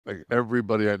Like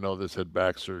everybody I know that's had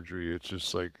back surgery, it's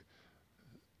just like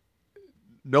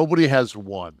nobody has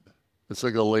one. It's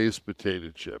like a Lay's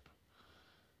potato chip.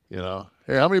 You know,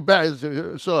 hey, how many back?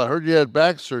 So I heard you had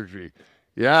back surgery.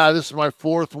 Yeah, this is my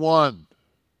fourth one.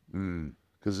 Mm,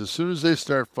 Because as soon as they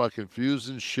start fucking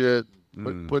fusing shit,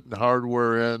 mm. putting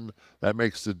hardware in, that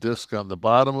makes the disc on the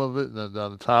bottom of it and then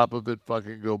on the top of it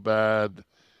fucking go bad.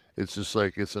 It's just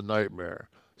like it's a nightmare.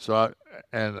 So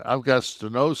and I've got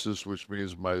stenosis, which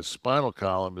means my spinal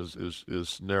column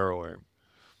is narrowing.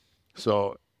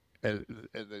 So and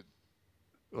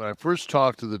when I first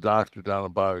talked to the doctor down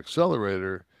at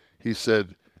BioxCellerator, he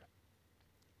said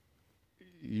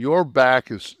your back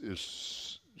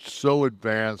is so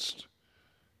advanced.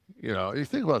 You know, you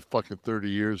think about fucking 30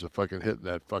 years of fucking hitting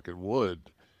that fucking wood,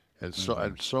 Hmm.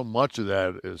 and so much of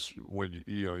that is when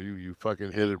you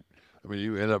fucking hit it. I mean,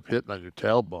 you end up hitting on your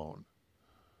tailbone.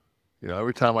 You know,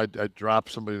 every time I drop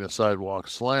somebody in the sidewalk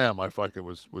slam, I fucking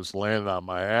was landing on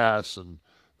my ass, and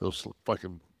those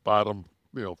fucking bottom,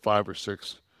 5 or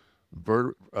 6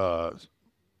 vert,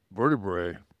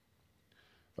 vertebrae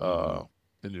Hmm. uh,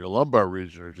 in your lumbar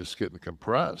region are just getting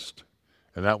compressed.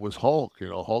 And that was Hulk. You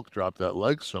know, Hulk dropped that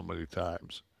leg so many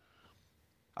times.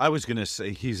 I was going to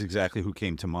say he's exactly who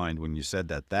came to mind when you said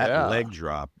that. That Yeah. leg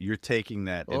drop, you're taking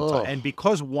that entire, Oh, and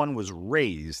because one was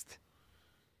raised,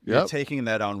 you're yep. taking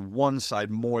that on one side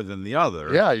more than the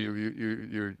other. Yeah,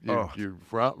 Oh, you're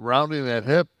rounding that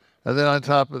hip, and then on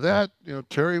top of that,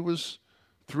 Terry was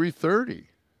 330.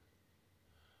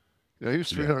 He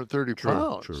was yeah. 330 True, true,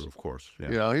 pounds. of course.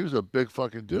 Yeah. He was a big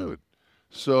fucking Yeah. dude.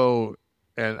 So,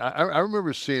 and I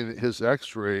remember seeing his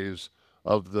X-rays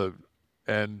of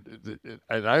and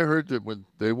I heard that when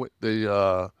they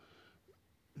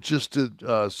just did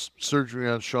surgery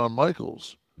on Shawn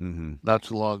Michaels Mm-hmm. not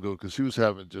too long ago because he was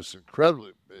having just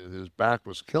incredibly his back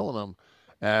was killing him,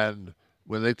 and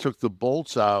when they took the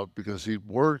bolts out because he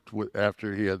worked with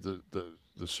after he had the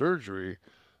surgery,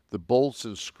 the bolts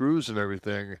and screws and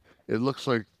everything, it looks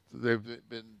like they've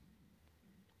been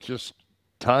just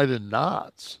tied in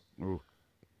knots. Ooh.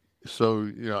 So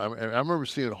I remember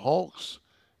seeing Hulks,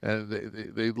 and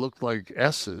they looked like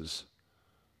S's,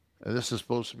 and this is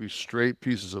supposed to be straight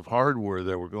pieces of hardware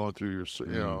that were going through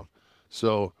Mm.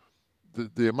 so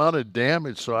the amount of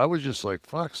damage. So I was just like,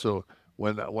 fuck. So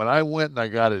when I went and I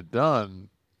got it done,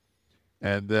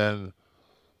 and then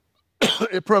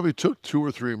it probably took 2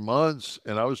 or 3 months,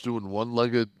 and I was doing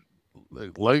one-legged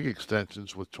like, leg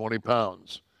extensions with 20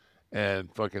 pounds,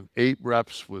 and fucking 8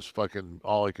 reps was fucking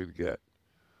all I could get,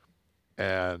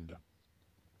 and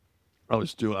I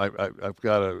was doing. I've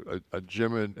got a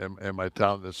gym in my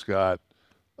town that's got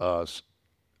uh,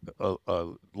 a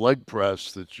leg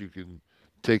press that you can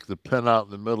take the pin out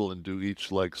in the middle and do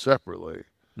each leg separately.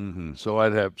 Mm-hmm. So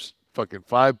I'd have fucking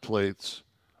 5 plates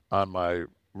on my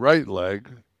right leg,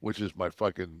 which is my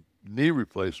fucking knee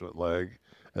replacement leg,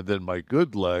 and then my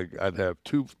good leg, I'd have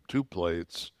two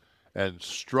plates, and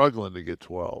struggling to get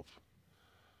 12.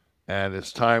 And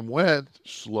as time went,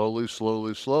 slowly,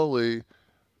 slowly, slowly,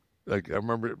 like I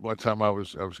remember one time I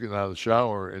was getting out of the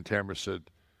shower and Tamara said,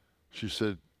 she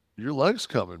said, "Your leg's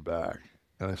coming back."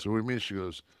 And I said, "What do you mean?" She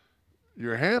goes,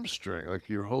 "Your hamstring, like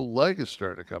your whole leg is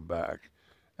starting to come back."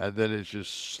 And then it's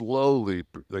just slowly,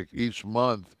 like each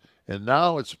month. And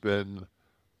now it's been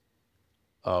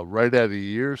right at a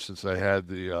year since I had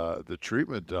the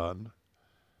treatment done.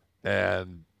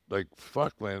 And like,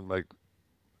 fuck, man, like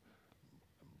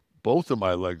both of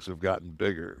my legs have gotten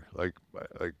bigger. Like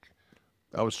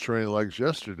I was training legs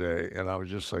yesterday, and I was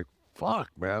just like, fuck,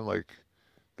 man, like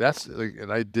that's like,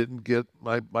 and I didn't get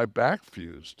my back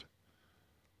fused.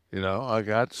 I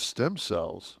got stem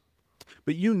cells.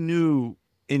 But you knew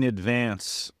in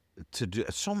advance to do.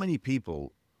 So many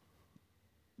people,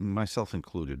 myself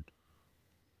included,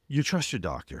 you trust your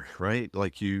doctor, right?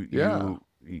 Like Yeah,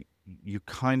 you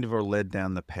kind of are led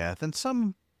down the path, and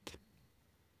some.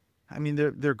 I mean,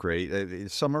 they're great.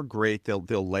 Some are great. They'll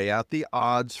lay out the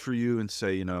odds for you and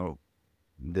say,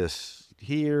 this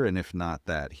here, and if not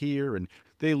that here, and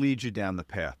they lead you down the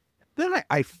path. Then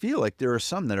I feel like there are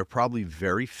some that are probably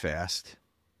very fast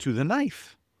to the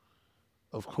knife,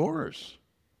 of course.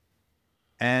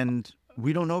 and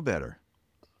we don't know better.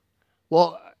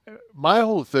 Well, my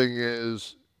whole thing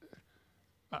is,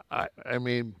 I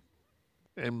mean,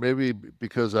 and maybe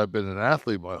because I've been an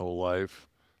athlete my whole life,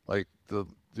 like the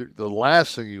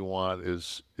last thing you want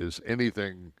is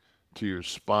anything to your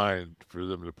spine for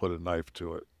them to put a knife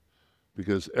to it,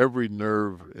 because every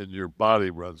nerve in your body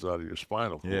runs out of your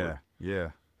spinal cord, Yeah, yeah.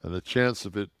 and the chance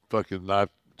of it fucking not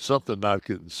something not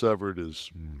getting severed is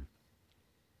Mm.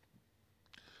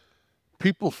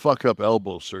 people fuck up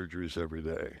elbow surgeries every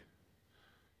day.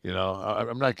 You know,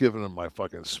 I'm not giving them my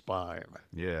fucking spine.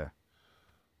 Yeah.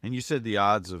 And you said the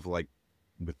odds of like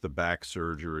with the back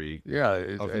surgery Yeah,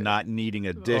 of not needing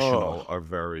oh, additional are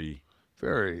very.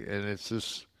 very. And it's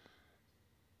just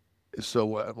so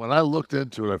when I looked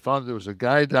into it, I found there was a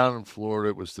guy down in Florida.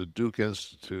 It was the Duke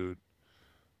Institute.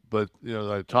 But you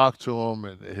know, I talked to him,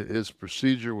 and his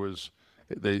procedure was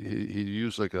he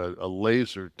used like a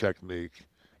laser technique,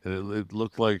 and it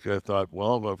looked like I thought,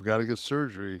 well, if I've got to get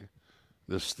surgery,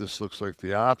 this looks like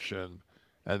the option.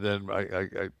 And then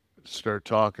I start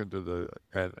talking to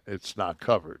and it's not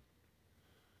covered.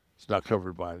 It's not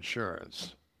covered by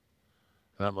insurance.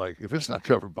 And I'm like, if it's not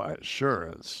covered by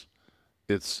insurance,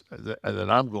 and then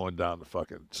I'm going down to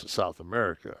fucking South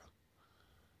America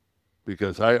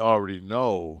because I already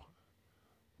know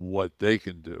what they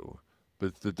can do.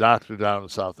 But the doctor down in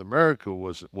South America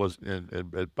was at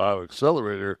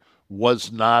BioxCellerator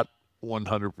was not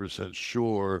 100%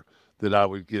 sure that I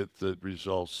would get the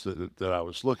results that I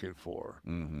was looking for.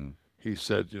 Mm-hmm. He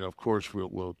said, you know, of course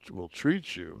we'll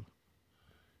treat you.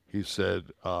 He said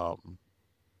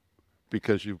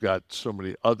because you've got so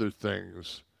many other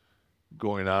things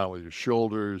going on with your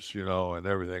shoulders, you know, and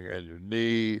everything, and your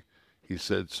knee. He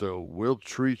said, so we'll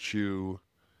treat you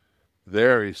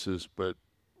there. He says, but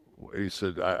he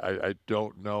said, I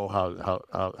don't know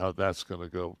how that's going to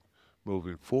go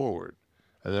moving forward.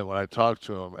 And then when I talked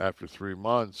to him after 3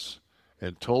 months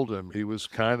and told him, he was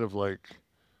kind of like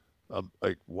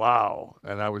wow.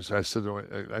 And I said to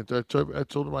him, I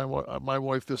told my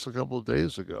wife this a couple of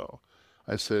days ago.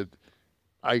 I said,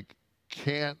 I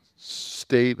can't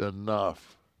state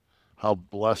enough how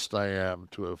blessed I am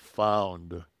to have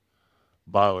found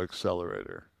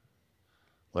BioxCellerator.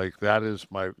 Like that is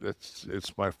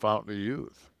it's my fountain of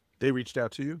youth. They reached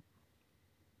out to you?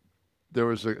 There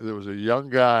was a young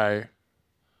guy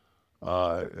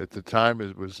at the time.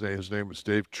 His name was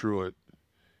Dave Truitt,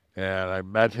 and I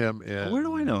met him Where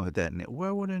do I in know that name?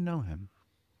 Where would I know him?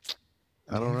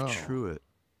 I don't Dave know. Truitt.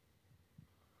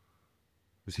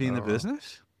 Was he I in the don't know.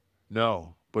 business?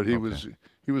 No, but Okay.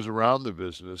 he was around the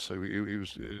business. So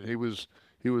he was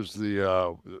he was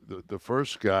the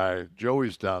first guy.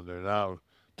 Joey's down there now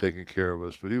taking care of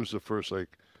us, but he was the first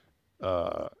like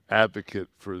advocate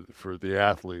for the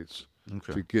athletes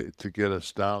Okay. to get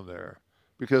us down there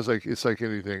because like it's like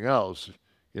anything else,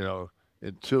 you know,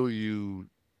 until you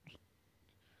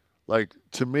like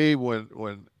to me when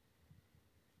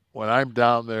I'm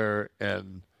down there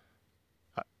and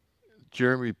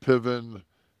Jeremy Piven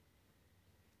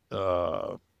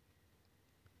uh,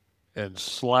 and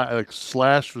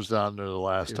Slash was down there the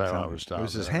last You were time I telling me. was It was down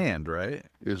his there. hand, right?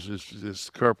 Is this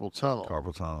carpal tunnel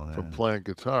Carpal tunnel. from Yeah. playing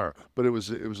guitar, but it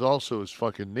was also his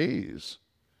fucking knees.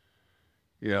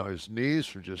 You know, his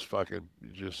knees were just fucking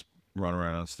just Run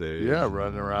around on yeah, stage. running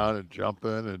And, around and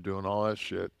jumping and doing all that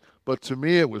shit. But to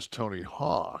me, it was Tony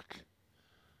Hawk.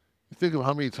 You think of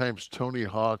how many times Tony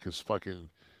Hawk has fucking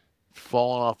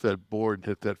fallen off that board and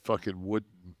hit that fucking wood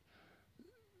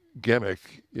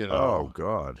gimmick, you oh know.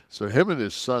 God. So him and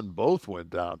his son both went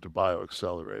down to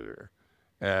BioxCellerator,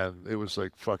 and it was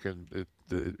like fucking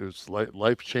it was like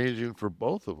life changing for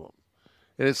both of them,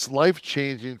 and it's life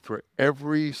changing for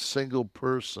every single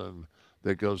person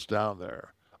that goes down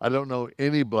there. I don't know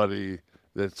anybody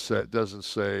that doesn't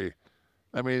say.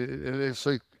 I mean, it's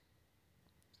like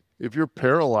if you're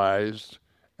paralyzed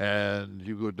and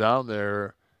you go down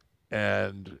there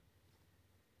and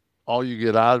all you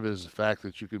get out of it is the fact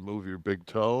that you can move your big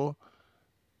toe.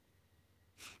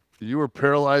 You were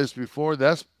paralyzed before.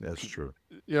 That's true.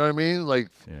 You know what I mean? Like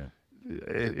Yeah.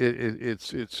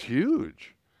 it's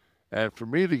huge. And for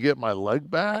me to get my leg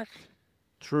back,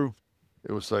 True.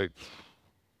 it was like